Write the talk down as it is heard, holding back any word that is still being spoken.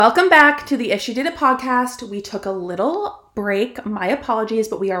Welcome back to the If She Did It podcast. We took a little break. My apologies,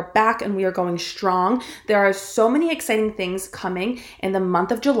 but we are back and we are going strong. There are so many exciting things coming in the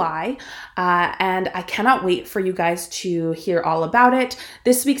month of July, and I cannot wait for you guys to hear all about it.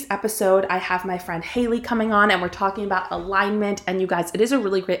 This week's episode, I have my friend Haley coming on and we're talking about alignment. And you guys, it is a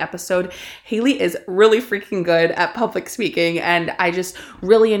really great episode. Haley is really freaking good at public speaking and I just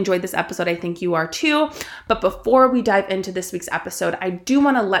really enjoyed this episode. I think you are too. But before we dive into this week's episode, I do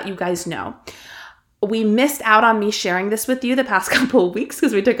want to let you guys know we missed out on me sharing this with you the past couple of weeks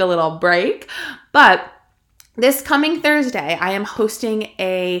because we took a little break. But this coming Thursday, I am hosting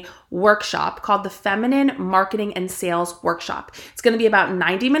a workshop called the Feminine Marketing and Sales Workshop. It's going to be about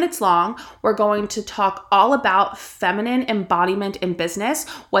 90 minutes long. We're going to talk all about feminine embodiment in business,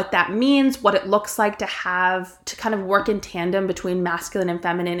 what that means, what it looks like to have to kind of work in tandem between masculine and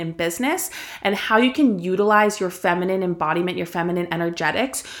feminine in business, and how you can utilize your feminine embodiment, your feminine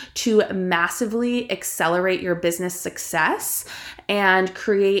energetics to massively accelerate your business success and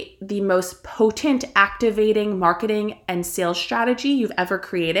create the most potent activating marketing and sales strategy you've ever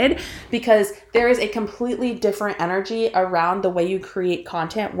created, because there is a completely different energy around the way you create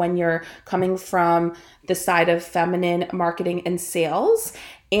content when you're coming from the side of feminine marketing and sales.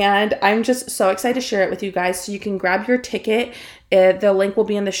 And I'm just so excited to share it with you guys. So you can grab your ticket. The link will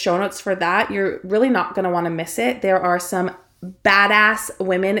be in the show notes for that. You're really not going to want to miss it. There are some badass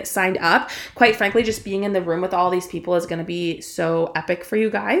women signed up. Quite frankly, just being in the room with all these people is going to be so epic for you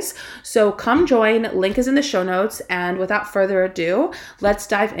guys. So come join. Link is in the show notes. And without further ado, let's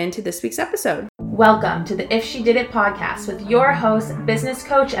dive into this week's episode. Welcome to the If She Did It podcast with your host, business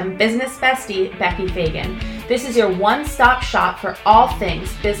coach, and business bestie, Becky Fagan. This is your one-stop shop for all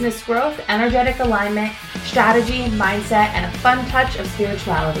things business growth, energetic alignment, strategy, mindset, and a fun touch of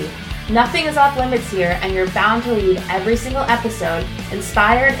spirituality. Nothing is off limits here, and you're bound to leave every single episode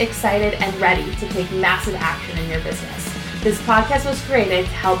inspired, excited, and ready to take massive action in your business. This podcast was created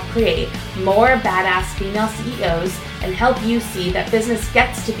to help create more badass female CEOs and help you see that business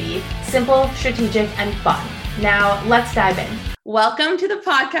gets to be simple, strategic, and fun. Now, let's dive in. Welcome to the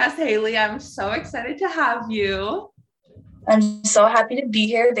podcast, Haley. I'm so excited to have you. I'm so happy to be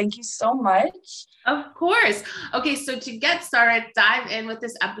here. Thank you so much. Of course. Okay, so to get started, dive in with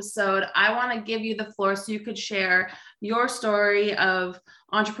this episode. I want to give you the floor so you could share your story of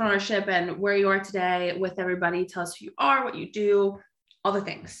entrepreneurship and where you are today with everybody. Tell us who you are, what you do, all the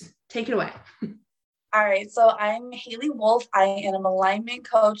things. Take it away. All right, so I'm Haley Wolf. I am an alignment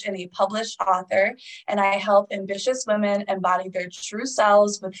coach and a published author, and I help ambitious women embody their true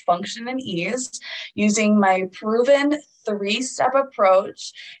selves with function and ease using my proven 3-step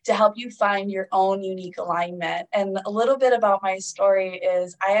approach to help you find your own unique alignment. And a little bit about my story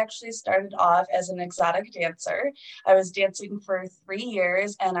is I actually started off as an exotic dancer. I was dancing for 3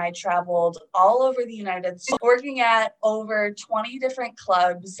 years and I traveled all over the United States, working at over 20 different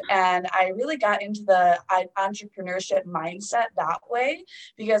clubs. And I really got into the entrepreneurship mindset that way,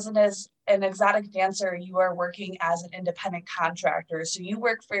 because as an exotic dancer, you are working as an independent contractor. So you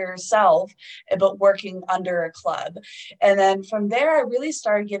work for yourself, but working under a club. And then from there, I really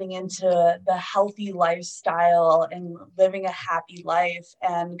started getting into the healthy lifestyle and living a happy life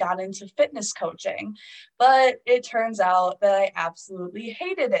and got into fitness coaching. But it turns out that I absolutely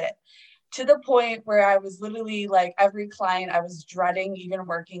hated it, to the point where I was literally like every client I was dreading even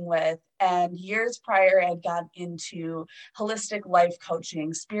working with. And years prior, I had gotten into holistic life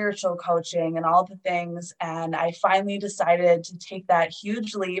coaching, spiritual coaching, and all the things. And I finally decided to take that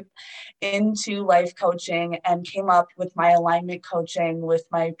huge leap into life coaching and came up with my alignment coaching with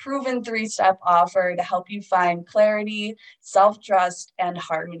my proven 3-step offer to help you find clarity, self-trust, and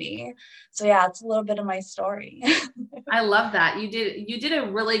harmony. So yeah, it's a little bit of my story. I love that. You did a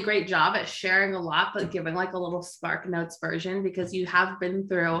really great job at sharing a lot, but giving like a little Spark Notes version, because you have been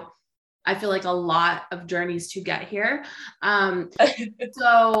through, I feel like, a lot of journeys to get here.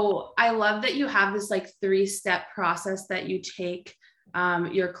 So I love that you have this like 3-step process that you take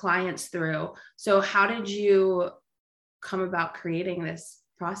your clients through. So how did you come about creating this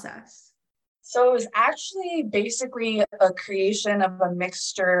process? So it was actually basically a creation of a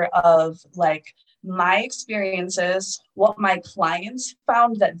mixture of like my experiences, what my clients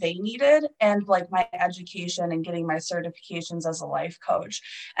found that they needed, and like my education and getting my certifications as a life coach.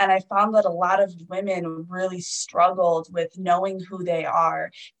 And I found that a lot of women really struggled with knowing who they are,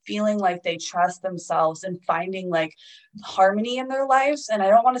 feeling like they trust themselves, and finding like harmony in their lives. And I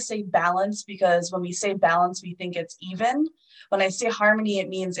don't want to say balance, because when we say balance, we think it's even. When I say harmony, it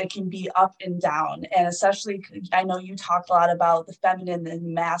means it can be up and down. And especially, I know you talked a lot about the feminine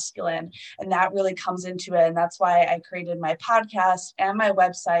and masculine, and that really really comes into it. And that's why I created my podcast and my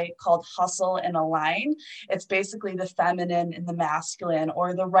website called Hustle and Align. It's basically the feminine and the masculine,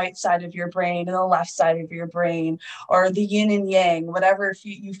 or the right side of your brain and the left side of your brain, or the yin and yang, whatever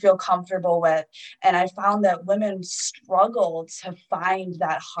you feel comfortable with. And I found that women struggle to find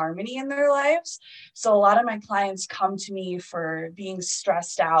that harmony in their lives. So a lot of my clients come to me for being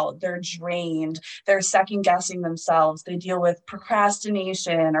stressed out, they're drained, they're second guessing themselves, they deal with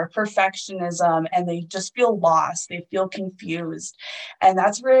procrastination or perfectionism, and they just feel lost, they feel confused. And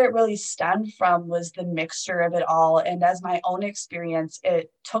that's where it really stemmed from, was the mixture of it all. And as my own experience,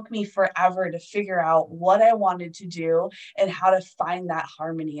 it took me forever to figure out what I wanted to do and how to find that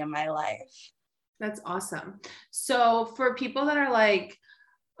harmony in my life. That's awesome. So for people that are like,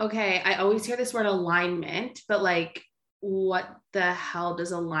 okay, I always hear this word alignment, but like, what the hell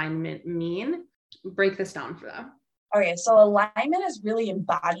does alignment mean? Break this down for them. Okay, so alignment is really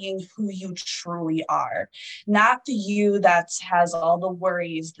embodying who you truly are, not the you that has all the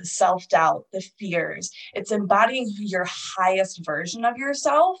worries, the self-doubt, the fears. It's embodying your highest version of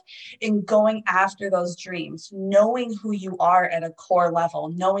yourself and going after those dreams, knowing who you are at a core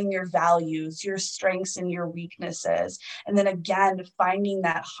level, knowing your values, your strengths and your weaknesses. And then again, finding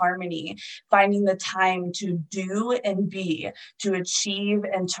that harmony, finding the time to do and be, to achieve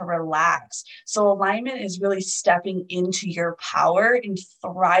and to relax. So alignment is really stepping into your power and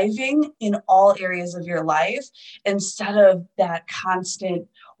thriving in all areas of your life, instead of that constant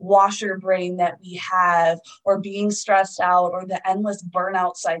washer brain that we have, or being stressed out, or the endless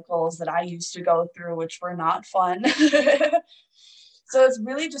burnout cycles that I used to go through, which were not fun. So it's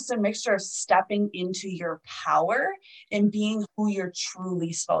really just a mixture of stepping into your power and being who you're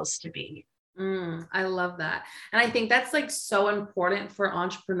truly supposed to be. I love that. And I think that's like so important for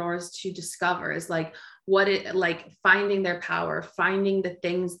entrepreneurs to discover, is like finding their power, finding the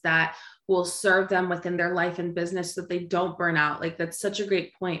things that will serve them within their life and business so that they don't burn out. Like, that's such a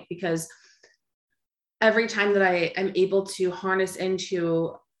great point, because every time that I am able to harness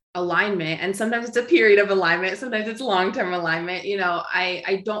into alignment, and sometimes it's a period of alignment, sometimes it's long-term alignment,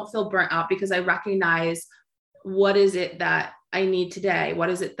 I don't feel burnt out, because I recognize what is it that I need today? What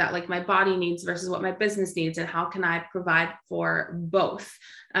is it that like my body needs versus what my business needs? And how can I provide for both?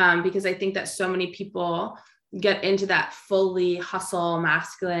 Because I think that so many people get into that fully hustle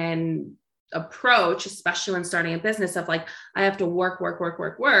masculine approach, especially when starting a business, of like, I have to work.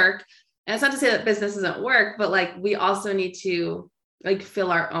 And it's not to say that business doesn't work, but like, we also need to like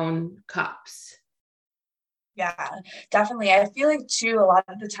fill our own cups. Yeah, definitely. I feel like too, a lot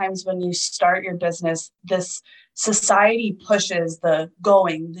of the times when you start your business, this society pushes the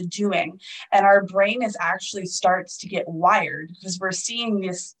going, the doing, and our brain is actually starts to get wired, because we're seeing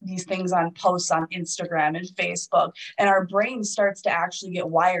these things on posts on Instagram and Facebook, and our brain starts to actually get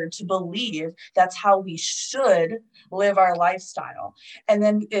wired to believe that's how we should live our lifestyle. And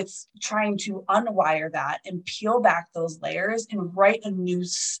then it's trying to unwire that and peel back those layers and write a new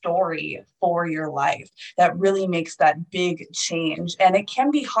story for your life that really makes that big change. And it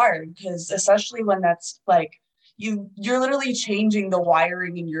can be hard, because especially when that's like, you're literally changing the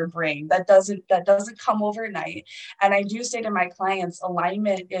wiring in your brain. That doesn't come overnight. And I do say to my clients,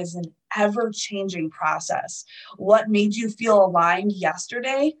 alignment is an ever-changing process. What made you feel aligned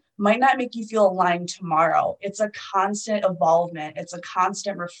yesterday might not make you feel aligned tomorrow. It's a constant evolvement. It's a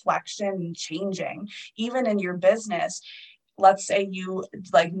constant reflection and changing, even in your business. Let's say you,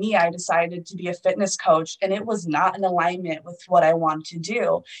 like me, I decided to be a fitness coach and it was not in alignment with what I want to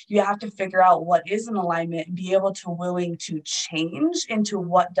do. You have to figure out what is in alignment and be able to willing to change into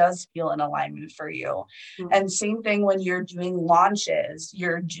what does feel in alignment for you. Mm-hmm. And same thing when you're doing launches,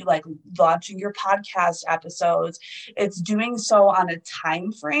 you're like launching your podcast episodes. It's doing so on a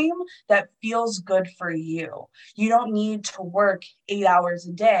time frame that feels good for you. You don't need to work 8 hours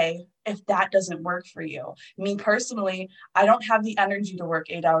a day if that doesn't work for you. Me personally, I don't have the energy to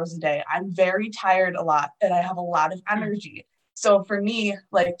work 8 hours a day. I'm very tired a lot and I have a lot of energy. So for me,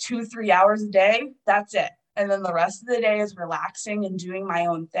 like 2-3 hours a day, that's it. And then the rest of the day is relaxing and doing my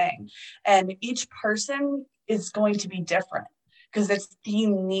own thing. And each person is going to be different, because it's the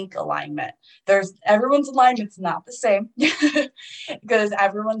unique alignment. Everyone's alignment's not the same because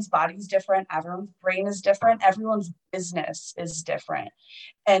everyone's body's different, everyone's brain is different, everyone's business is different.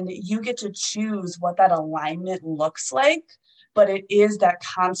 And you get to choose what that alignment looks like, but it is that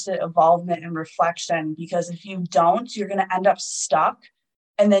constant evolvement and reflection, because if you don't, you're going to end up stuck.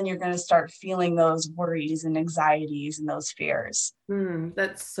 And then you're going to start feeling those worries and anxieties and those fears.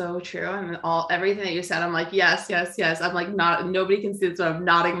 That's so true. And everything that you said, I'm like, yes. I'm like, nobody can see this, but I'm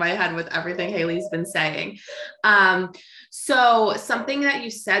nodding my head with everything Haley's been saying. So something that you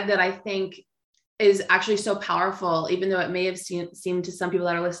said that I think is actually so powerful, even though it may have seemed to some people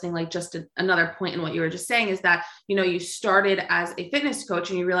that are listening, like just another point in what you were just saying, is that, you know, you started as a fitness coach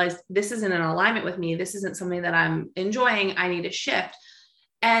and you realized this isn't in alignment with me. This isn't something that I'm enjoying. I need to shift.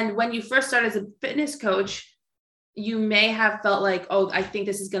 And when you first started as a fitness coach, you may have felt like, oh, I think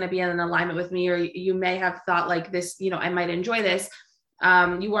this is going to be in alignment with me. Or you may have thought like this, you know, I might enjoy this.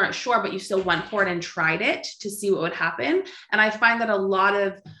 You weren't sure, but you still went for it and tried it to see what would happen. And I find that a lot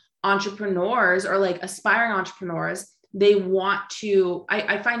of entrepreneurs or like aspiring entrepreneurs, they want to,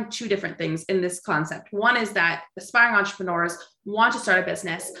 I find two different things in this concept. One is that aspiring entrepreneurs want to start a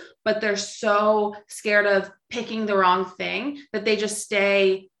business, but they're so scared of picking the wrong thing that they just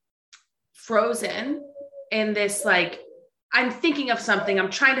stay frozen in this, like, I'm thinking of something, I'm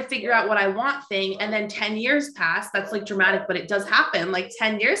trying to figure out what I want thing. And then 10 years pass. That's like dramatic, but it does happen. Like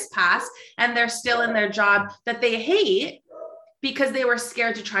 10 years pass and they're still in their job that they hate because they were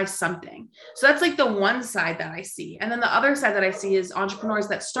scared to try something. So that's like the one side that I see. And then the other side that I see is entrepreneurs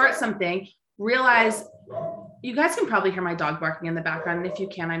that start something, realize, you guys can probably hear my dog barking in the background. And if you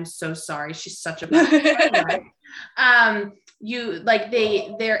can, I'm so sorry. She's such a bad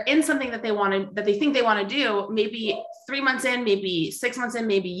they're in something that they think they want to do, maybe 3 months in, maybe 6 months in,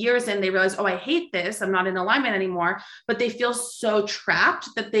 maybe years in, they realize, oh, I hate this. I'm not in alignment anymore, but they feel so trapped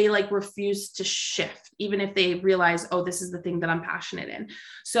that they like refuse to shift, even if they realize, oh, this is the thing that I'm passionate in.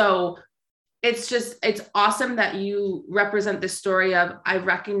 So it's awesome that you represent this story of, I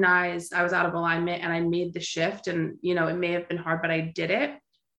recognized I was out of alignment and I made the shift, and, you know, it may have been hard, but I did it.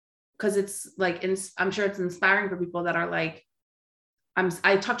 Cause it's like, I'm sure it's inspiring for people that are like,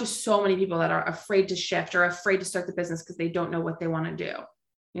 I talk to so many people that are afraid to shift or afraid to start the business because they don't know what they want to do,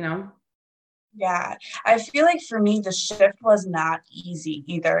 you know? Yeah, I feel like for me, the shift was not easy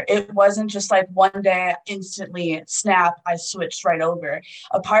either. It wasn't just like one day, instantly snap, I switched right over.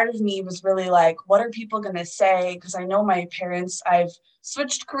 A part of me was really like, what are people going to say? Because I know my parents, I've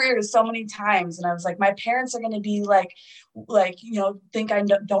switched careers so many times. And I was like, my parents are going to be like, you know, think I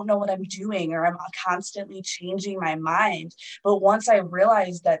don't know what I'm doing, or I'm constantly changing my mind. But once I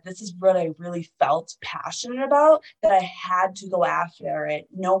realized that this is what I really felt passionate about, that I had to go after it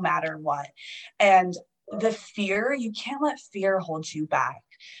no matter what. And the fear, you can't let fear hold you back,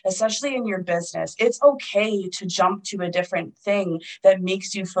 especially in your business. It's okay to jump to a different thing that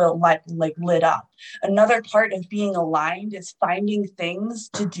makes you feel like lit up. Another part of being aligned is finding things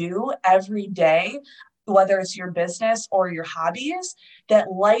to do every day, whether it's your business or your hobbies,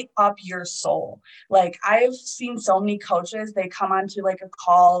 that light up your soul. Like, I've seen so many coaches, they come onto like a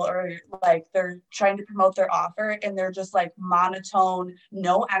call or like they're trying to promote their offer and they're just like monotone,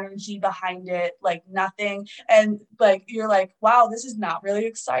 no energy behind it, like nothing. And like, you're like, wow, this is not really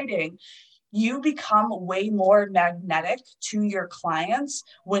exciting. You become way more magnetic to your clients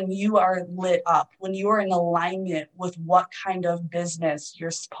when you are lit up, when you are in alignment with what kind of business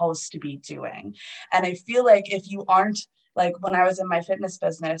you're supposed to be doing. And I feel like if you aren't, like when I was in my fitness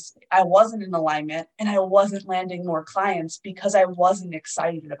business, I wasn't in alignment and I wasn't landing more clients because I wasn't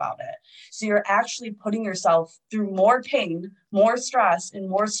excited about it. So you're actually putting yourself through more pain, more stress, and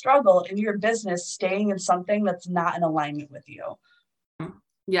more struggle in your business, staying in something that's not in alignment with you.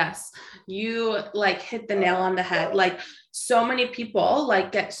 Yes, you like hit the nail on the head. Like, so many people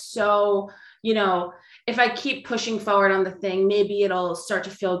like get so, you know, if I keep pushing forward on the thing, maybe it'll start to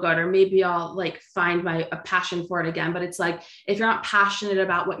feel good, or maybe I'll like find a passion for it again. But it's like, if you're not passionate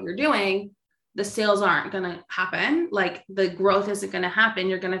about what you're doing, the sales aren't going to happen. Like, the growth isn't going to happen.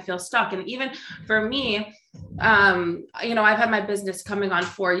 You're going to feel stuck. And even for me, you know, I've had my business coming on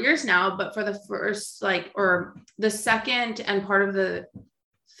 4 years now, but for the first, like, or the second and part of the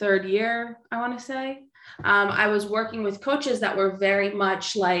third year, I want to say, I was working with coaches that were very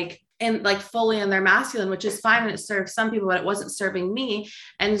much like fully in their masculine, which is fine. And it served some people, but it wasn't serving me.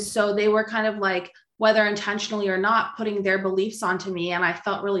 And so they were kind of like, whether intentionally or not, putting their beliefs onto me. And I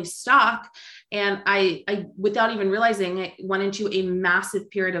felt really stuck. And I, without even realizing it, went into a massive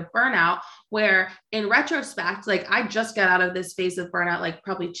period of burnout where, in retrospect, like, I just got out of this phase of burnout, like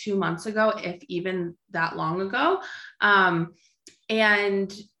probably 2 months ago, if even that long ago.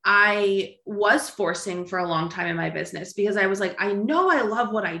 And I was forcing for a long time in my business because I was like, I know I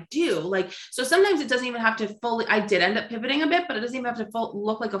love what I do. Like, so sometimes it doesn't even have to fully, I did end up pivoting a bit, but it doesn't even have to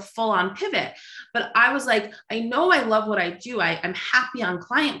look like a full on pivot. But I was like, I know I love what I do. I'm happy on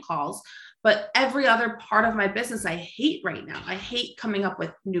client calls, but every other part of my business, I hate right now. I hate coming up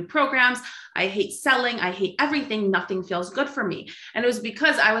with new programs. I hate selling. I hate everything. Nothing feels good for me. And it was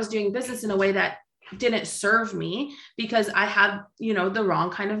because I was doing business in a way that didn't serve me, because I had, you know, the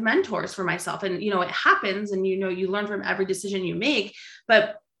wrong kind of mentors for myself. And, you know, it happens, and, you know, you learn from every decision you make,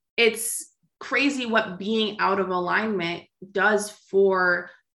 but it's crazy what being out of alignment does for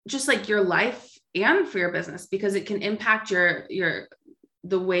just like your life and for your business, because it can impact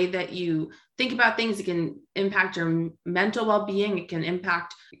the way that you think about things. It can impact your mental well-being. It can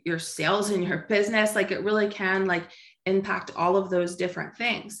impact your sales and your business. Like it really can like impact all of those different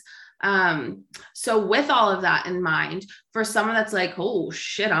things. So with all of that in mind, for someone that's like, oh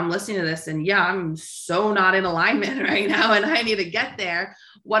shit, I'm listening to this and yeah, I'm so not in alignment right now and I need to get there.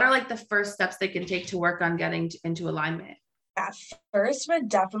 What are like the first steps they can take to work on getting into alignment? At first would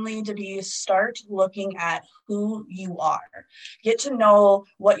definitely to be start looking at who you are. Get to know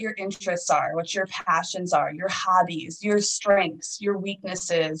what your interests are, what your passions are, your hobbies, your strengths, your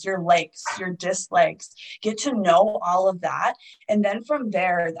weaknesses, your likes, your dislikes. Get to know all of that. And then from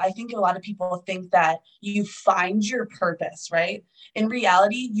there, I think a lot of people think that you find your purpose, right? In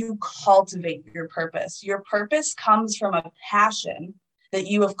reality, you cultivate your purpose. Your purpose comes from a passion that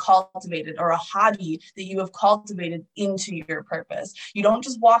you have cultivated, or a hobby that you have cultivated into your purpose. You don't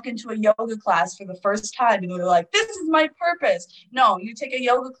just walk into a yoga class for the first time and you're like, this is my purpose. No, you take a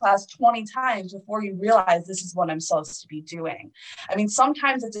yoga class 20 times before you realize this is what I'm supposed to be doing. I mean,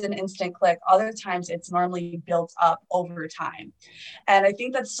 sometimes it's an instant click. Other times it's normally built up over time. And I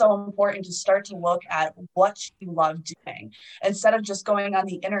think that's so important to start to look at what you love doing instead of just going on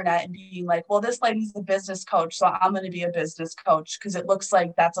the internet and being like, well, this lady's a business coach, so I'm going to be a business coach because it looks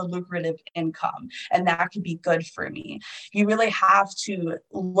like that's a lucrative income and that could be good for me. You really have to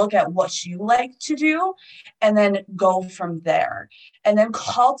look at what you like to do and then go from there and then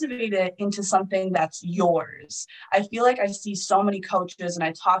cultivate it into something that's yours. I feel like I see so many coaches, and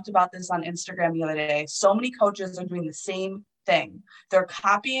I talked about this on Instagram the other day. So many coaches are doing the same thing. They're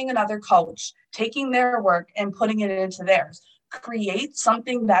copying another coach, taking their work and putting it into theirs. Create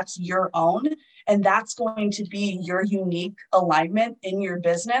something that's your own, and that's going to be your unique alignment in your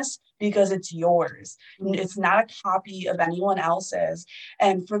business because it's yours. It's not a copy of anyone else's.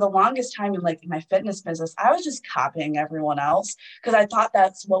 And for the longest time in my fitness business, I was just copying everyone else because I thought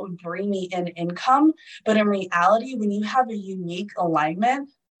that's what would bring me in income. But in reality, when you have a unique alignment,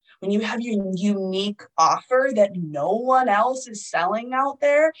 when you have your unique offer that no one else is selling out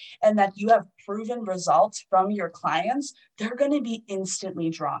there and that you have proven results from your clients, they're going to be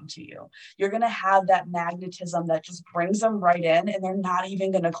instantly drawn to you. You're going to have that magnetism that just brings them right in and they're not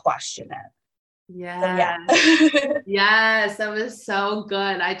even going to question it. Yeah. Yes, that was so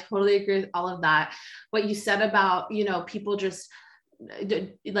good. I totally agree with all of that. What you said about, people just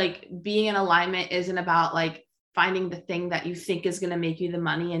like being in alignment isn't about like finding the thing that you think is going to make you the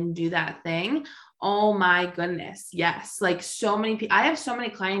money and do that thing. Oh my goodness. Yes. Like so many people, I have so many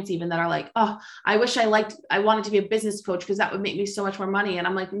clients even that are like, oh, I wish I wanted to be a business coach because that would make me so much more money. And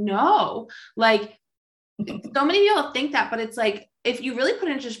I'm like, no, like so many people think that, but it's like, if you really put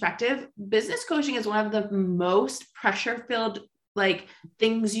it into perspective, business coaching is one of the most pressure filled like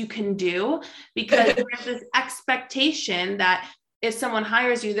things you can do, because there's this expectation that if someone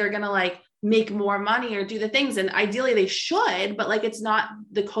hires you, they're going to like make more money or do the things. And ideally they should, but like, it's not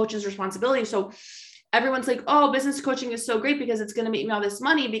the coach's responsibility. So everyone's like, oh, business coaching is so great because it's going to make me all this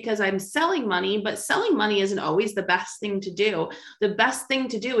money because I'm selling money, but selling money isn't always the best thing to do. The best thing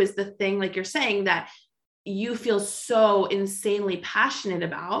to do is the thing, like you're saying, that you feel so insanely passionate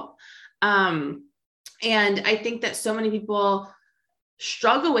about. And I think that so many people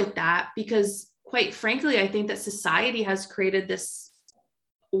struggle with that because, quite frankly, I think that society has created this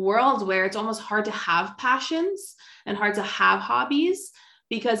world where it's almost hard to have passions and hard to have hobbies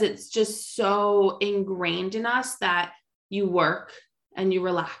because it's just so ingrained in us that you work and you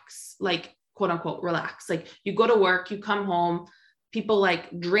relax, like quote unquote relax. Like you go to work, you come home, people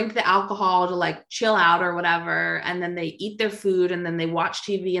like drink the alcohol to like chill out or whatever, and then they eat their food and then they watch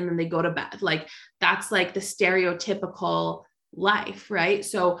TV and then they go to bed. Like that's like the stereotypical life, right?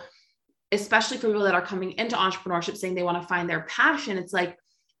 So especially for people that are coming into entrepreneurship saying they want to find their passion, it's like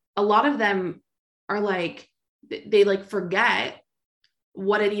a lot of them are like, they like forget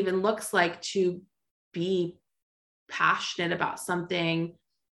what it even looks like to be passionate about something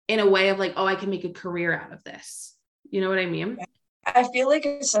in a way of like, oh, I can make a career out of this. You know what I mean? I feel like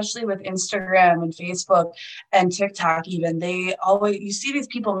especially with Instagram and Facebook and TikTok, even you see these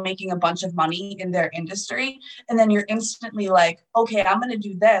people making a bunch of money in their industry. And then you're instantly like, okay, I'm going to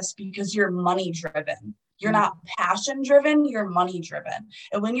do this because you're money driven. You're not passion driven, you're money driven.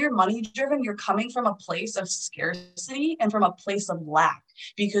 And when you're money driven, you're coming from a place of scarcity and from a place of lack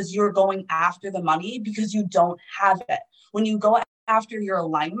because you're going after the money because you don't have it. When you go after your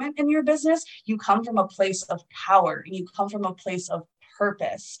alignment in your business, you come from a place of power and you come from a place of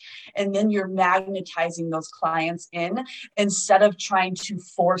purpose. And then you're magnetizing those clients in instead of trying to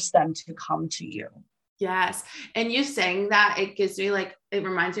force them to come to you. Yes. And you saying that, it gives me like, it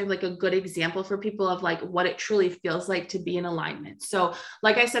reminds me of like a good example for people of like what it truly feels like to be in alignment. So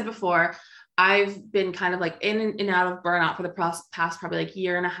like I said before, I've been kind of like in and out of burnout for the past probably like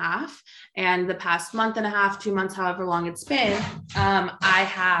year and a half. And the past month and a half, 2 months, however long it's been, I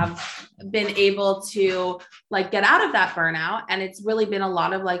have been able to like get out of that burnout. And it's really been a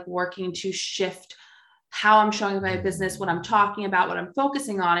lot of like working to shift how I'm showing my business, what I'm talking about, what I'm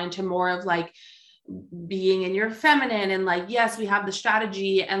focusing on, into more of like being in your feminine. And like, yes, we have the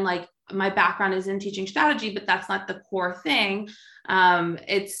strategy, and like my background is in teaching strategy, but that's not the core thing.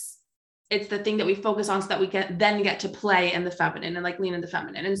 It's the thing that we focus on so that we get to play in the feminine and like lean in the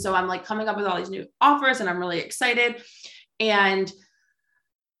feminine. And so I'm like coming up with all these new offers and I'm really excited. And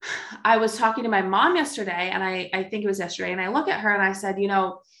I was talking to my mom yesterday, and I think it was yesterday, and I look at her and I said, you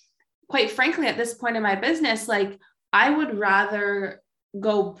know, quite frankly, at this point in my business, like I would rather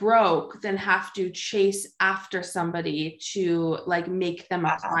go broke than have to chase after somebody to like make them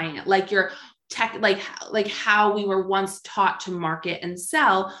a client. Like your tech, like how we were once taught to market and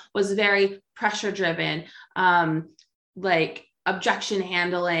sell was very pressure driven, like objection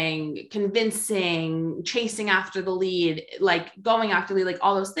handling, convincing, chasing after the lead, like going after the lead, like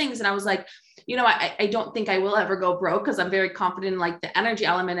all those things. And I was like, you know, I don't think I will ever go broke, because I'm very confident in like the energy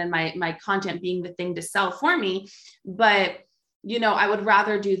element and my content being the thing to sell for me. But, you know, I would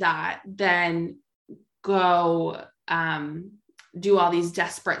rather do that than go do all these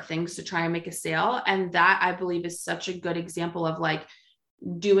desperate things to try and make a sale. And that, I believe, is such a good example of like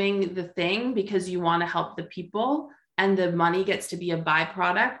doing the thing because you want to help the people, and the money gets to be a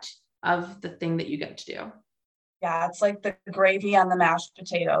byproduct of the thing that you get to do. Yeah, it's like the gravy on the mashed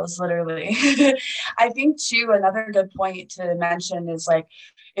potatoes, literally. I think too, another good point to mention is like,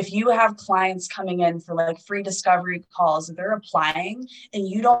 if you have clients coming in for like free discovery calls, if they're applying and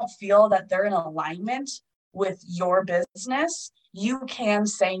you don't feel that they're in alignment with your business, you can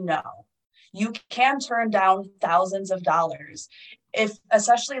say no. You can turn down thousands of dollars. If,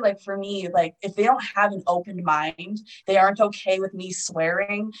 especially like for me, like if they don't have an open mind, they aren't okay with me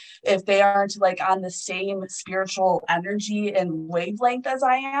swearing, if they aren't like on the same spiritual energy and wavelength as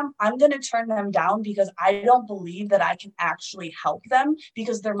I am, I'm going to turn them down because I don't believe that I can actually help them,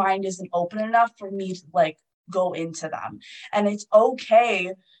 because their mind isn't open enough for me to like go into them. And it's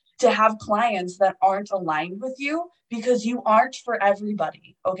okay to have clients that aren't aligned with you, because you aren't for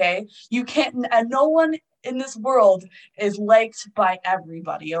everybody. Okay. You can't, and no one in this world is liked by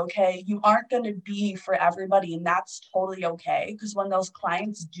everybody. Okay. You aren't going to be for everybody. And that's totally okay. Because when those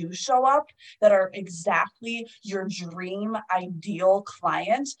clients do show up that are exactly your dream ideal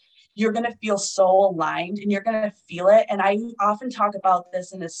client, you're going to feel so aligned and you're going to feel it. And I often talk about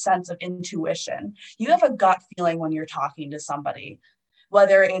this in a sense of intuition. You have a gut feeling when you're talking to somebody.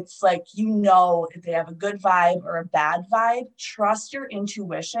 Whether it's like, you know, if they have a good vibe or a bad vibe, trust your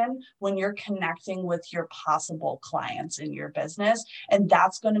intuition when you're connecting with your possible clients in your business. And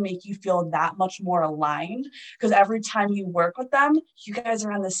that's going to make you feel that much more aligned, because every time you work with them, you guys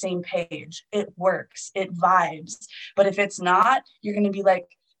are on the same page. It works, it vibes. But if it's not, you're going to be like,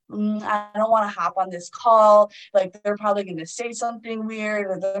 I don't want to hop on this call. Like, they're probably going to say something weird,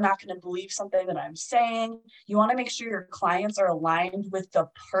 or they're not going to believe something that I'm saying. You want to make sure your clients are aligned with the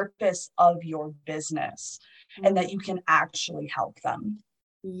purpose of your business and that you can actually help them.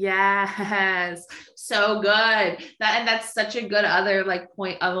 Yes. So good. That's such a good other like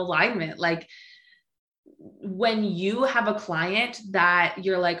point of alignment. Like, when you have a client that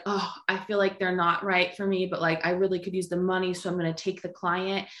you're like, oh, I feel like they're not right for me, but like, I really could use the money, so I'm going to take the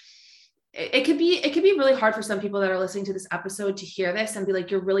client. It could be really hard for some people that are listening to this episode to hear this and be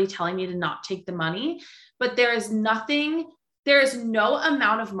like, you're really telling me to not take the money. But there is no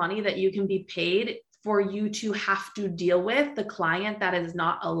amount of money that you can be paid for you to have to deal with the client that is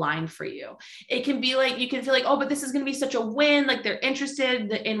not aligned for you. It can be like, you can feel like, oh, but this is going to be such a win. Like, they're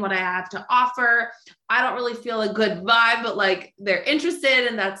interested in what I have to offer. I don't really feel a good vibe, but like, they're interested,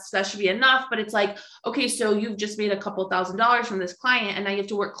 and that should be enough. But it's like, okay, so you've just made a couple $1,000s from this client, and now you have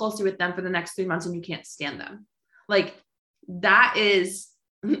to work closely with them for the next 3 months, and you can't stand them. Like, that is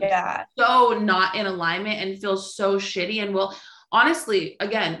so not in alignment and feels so shitty. And will, honestly,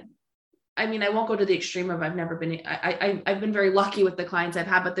 again, I mean, I won't go to the extreme of I've been very lucky with the clients I've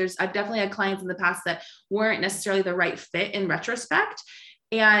had, but I've definitely had clients in the past that weren't necessarily the right fit in retrospect.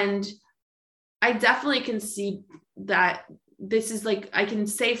 And I definitely can see that this is like, I can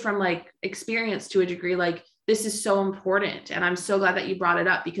say from like experience to a degree, like, this is so important. And I'm so glad that you brought it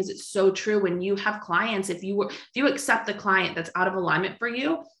up, because it's so true. When you have clients, if you accept the client that's out of alignment for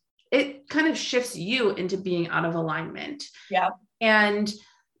you, it kind of shifts you into being out of alignment. Yeah. And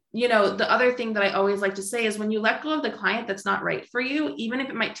the other thing that I always like to say is, when you let go of the client that's not right for you, even if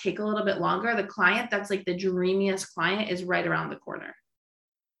it might take a little bit longer, the client that's like the dreamiest client is right around the corner.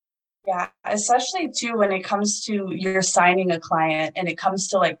 Yeah, especially too when it comes to you're signing a client and it comes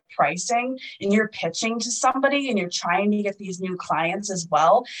to like pricing and you're pitching to somebody and you're trying to get these new clients as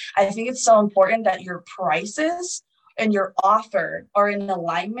well. I think it's so important that your prices and your offer are in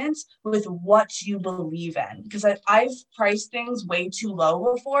alignment with what you believe in. Because I've priced things way too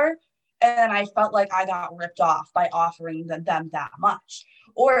low before, and I felt like I got ripped off by offering them that much.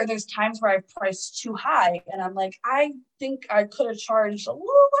 Or there's times where I've priced too high and I'm like, I think I could have charged a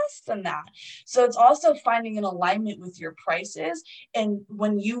little less than that. So it's also finding an alignment with your prices. And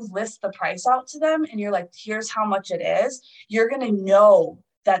when you list the price out to them and you're like, here's how much it is, you're going to know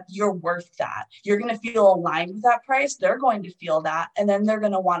that you're worth that. You're going to feel aligned with that price. They're going to feel that. And then they're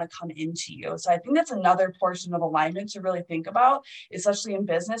going to want to come into you. So I think that's another portion of alignment to really think about, especially in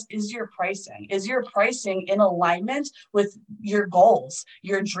business, is your pricing. Is your pricing in alignment with your goals,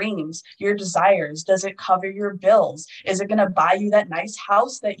 your dreams, your desires? Does it cover your bills? Is it going to buy you that nice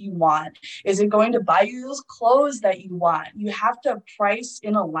house that you want? Is it going to buy you those clothes that you want? You have to price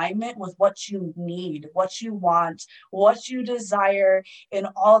in alignment with what you need, what you want, what you desire, and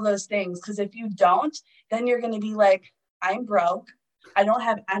all those things. Because if you don't, then you're going to be like, I'm broke. I don't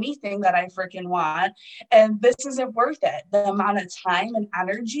have anything that I freaking want. And this isn't worth it. The amount of time and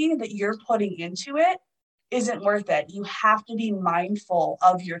energy that you're putting into it isn't worth it. You have to be mindful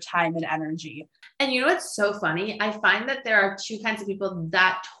of your time and energy. And what's so funny? I find that there are two kinds of people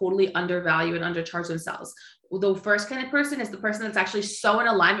that totally undervalue and undercharge themselves. The first kind of person is the person that's actually so in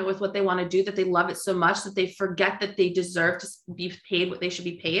alignment with what they want to do, that they love it so much that they forget that they deserve to be paid what they should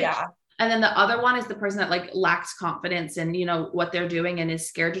be paid. Yeah. And then the other one is the person that like lacks confidence in, what they're doing and is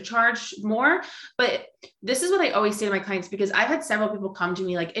scared to charge more. But this is what I always say to my clients, because I've had several people come to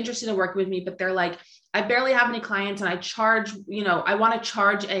me like interested in working with me, but they're like, I barely have any clients and I charge, I want to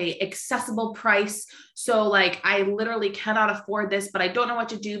charge a accessible price. So like, I literally cannot afford this, but I don't know what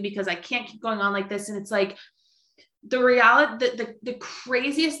to do because I can't keep going on like this. And it's like, the reality, the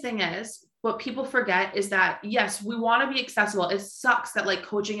craziest thing is, what people forget is that, yes, we want to be accessible. It sucks that like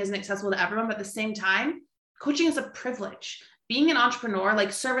coaching isn't accessible to everyone, but at the same time, coaching is a privilege. Being an entrepreneur,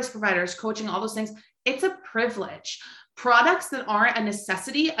 like service providers, coaching, all those things, it's a privilege. Products that aren't a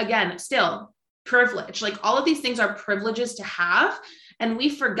necessity, again, still privilege. Like all of these things are privileges to have, and we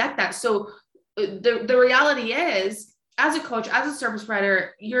forget that. So the reality is, as a coach, as a service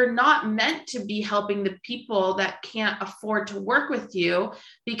provider, you're not meant to be helping the people that can't afford to work with you,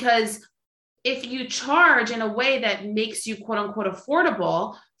 because if you charge in a way that makes you quote unquote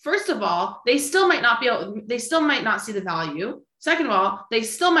affordable, first of all, they still might not see the value. Second of all, they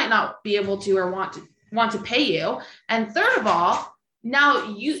still might not be able to or want to pay you. And third of all,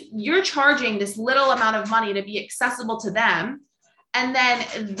 now you're charging this little amount of money to be accessible to them. And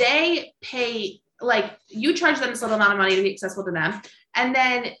then they pay, like you charge them this little amount of money to be accessible to them. And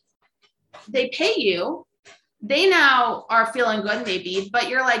then they pay you. They now are feeling good maybe, but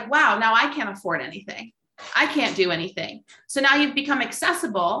you're like, wow, now I can't afford anything. I can't do anything. So now you've become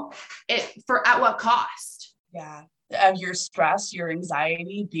accessible at what cost? Yeah. Of your stress, your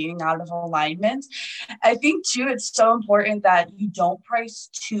anxiety, being out of alignment. I think too, it's so important that you don't price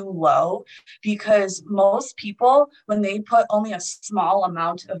too low, because most people, when they put only a small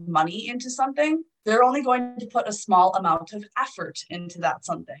amount of money into something, they're only going to put a small amount of effort into that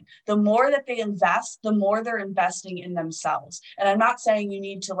something. The more that they invest, the more they're investing in themselves. And I'm not saying you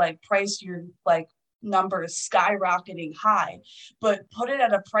need to like price your like numbers skyrocketing high, but put it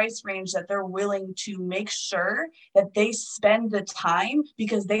at a price range that they're willing to make sure that they spend the time,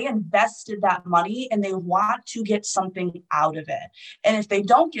 because they invested that money and they want to get something out of it. And if they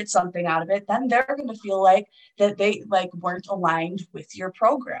don't get something out of it, then they're going to feel like that they like weren't aligned with your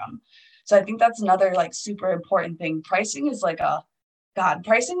program. So I think that's another like super important thing. Pricing is like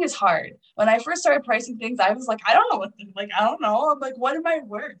pricing is hard. When I first started pricing things, I was like, I don't know I don't know. I'm like, what am I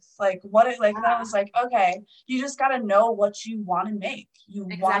worth? And I was like, okay, you just got to know what you want to make. You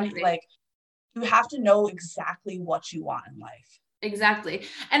want to you have to know exactly what you want in life. Exactly.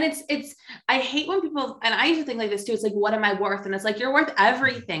 And it's, I hate when people, and I used to think like this too, it's like, what am I worth? And it's like, you're worth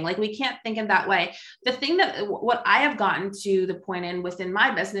everything. Like we can't think in that way. The thing that, what I have gotten to the point in within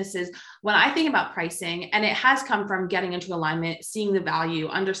my business is when I think about pricing, and it has come from getting into alignment, seeing the value,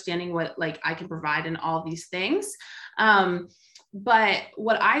 understanding what like I can provide and all these things. But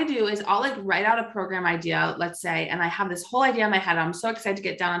what I do is I'll like write out a program idea, let's say, and I have this whole idea in my head. I'm so excited to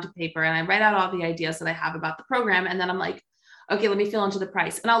get down onto paper, and I write out all the ideas that I have about the program. And then I'm like, okay, let me fill into the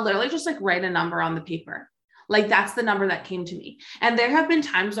price. And I'll literally just like write a number on the paper. Like that's the number that came to me. And there have been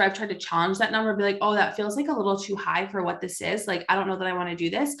times where I've tried to challenge that number, be like, oh, that feels like a little too high for what this is. Like, I don't know that I want to do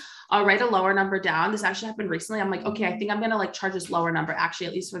this. I'll write a lower number down. This actually happened recently. I'm like, okay, I think I'm going to like charge this lower number, actually,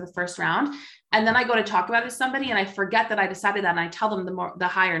 at least for the first round. And then I go to talk about it with somebody and I forget that I decided that, and I tell them the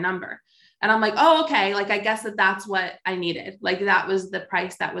higher number. And I'm like, oh, okay. Like, I guess that's what I needed. Like that was the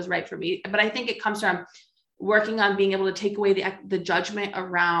price that was right for me. But I think it comes from working on being able to take away the judgment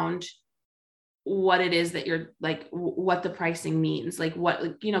around what it is that you're like, what the pricing means, like what,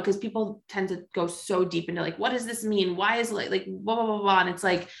 like, you know, because people tend to go so deep into like, what does this mean? Why is it like blah, blah, blah, blah. And it's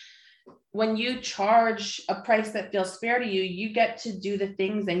like, when you charge a price that feels fair to you, you get to do the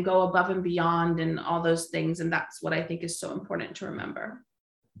things and go above and beyond and all those things. And that's what I think is so important to remember.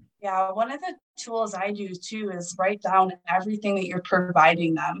 Yeah, one of the tools I do too is write down everything that you're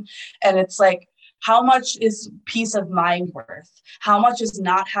providing them. And it's like, how much is peace of mind worth? How much is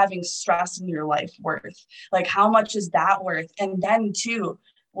not having stress in your life worth? Like, how much is that worth? And then too,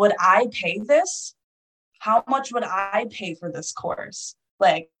 would I pay this? How much would I pay for this course?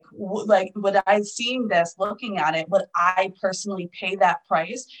 Like would I, seeing this, looking at it, would I personally pay that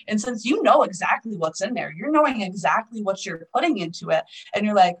price? And since you know exactly what's in there, you're knowing exactly what you're putting into it, and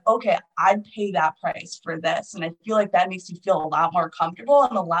you're like, okay, I'd pay that price for this. And I feel like that makes you feel a lot more comfortable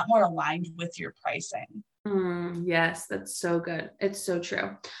and a lot more aligned with your pricing. Yes, that's so good. It's so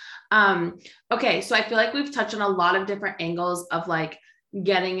true. Okay, so I feel like we've touched on a lot of different angles of like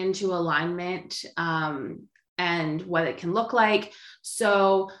getting into alignment, and what it can look like.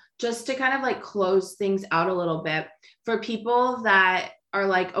 So just to kind of like close things out a little bit, for people that are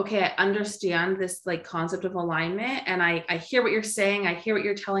like, okay, I understand this like concept of alignment, and I hear what you're saying, I hear what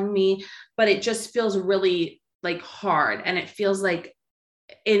you're telling me, but it just feels really like hard, and it feels like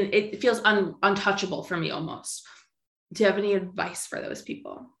it feels untouchable for me almost. Do you have any advice for those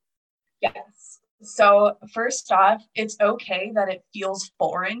people? Yes. So first off, it's okay that it feels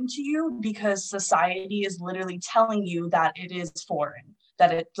foreign to you, because society is literally telling you that it is foreign,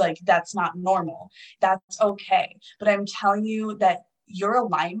 that it like that's not normal. That's okay. But I'm telling you that your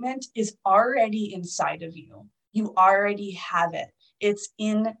alignment is already inside of you. You already have it. It's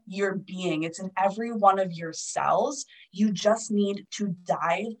in your being. It's in every one of your cells. You just need to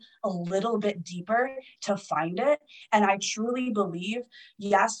dive a little bit deeper to find it. And I truly believe,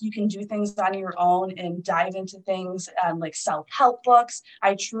 yes, you can do things on your own and dive into things like self-help books.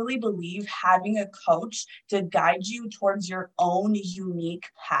 I truly believe having a coach to guide you towards your own unique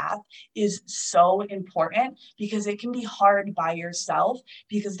path is so important, because it can be hard by yourself,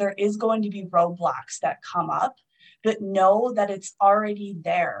 because there is going to be roadblocks that come up. But know that it's already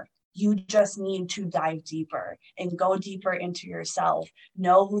there. You just need to dive deeper and go deeper into yourself.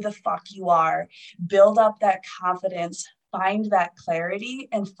 Know who the fuck you are. Build up that confidence. Find that clarity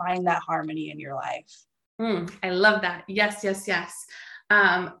and find that harmony in your life. I love that. Yes, yes, yes.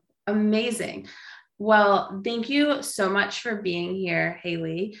 Amazing. Well, thank you so much for being here,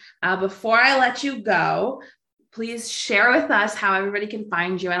 Haley. Before I let you go, please share with us how everybody can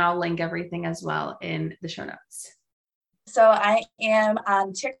find you, and I'll link everything as well in the show notes. So I am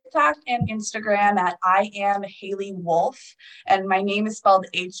on TikTok and Instagram at I am Haley Wolf, and my name is spelled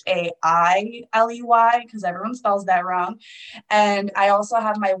Hailey, because everyone spells that wrong. And I also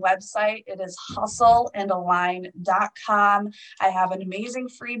have my website. It is hustleandalign.com. I have an amazing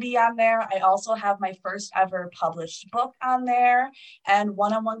freebie on there. I also have my first ever published book on there and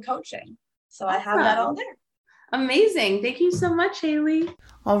one-on-one coaching. So awesome. I have that all there. Amazing. Thank you so much, Haley.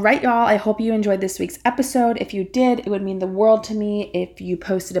 All right, y'all. I hope you enjoyed this week's episode. If you did, it would mean the world to me if you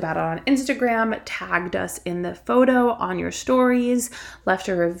posted about it on Instagram, tagged us in the photo on your stories, left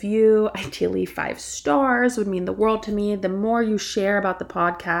a review, ideally 5 stars, would mean the world to me. The more you share about the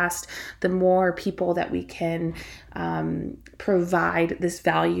podcast, the more people that we can provide this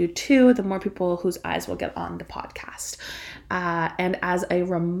value to, the more people whose eyes will get on the podcast. And as a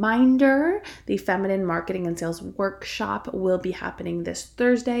reminder, the Feminine Marketing and Sales Workshop will be happening this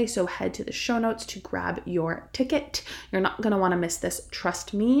Thursday. So head to the show notes to grab your ticket. You're not going to want to miss this.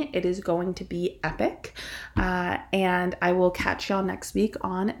 Trust me, it is going to be epic. And I will catch y'all next week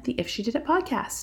on the If She Did It podcast.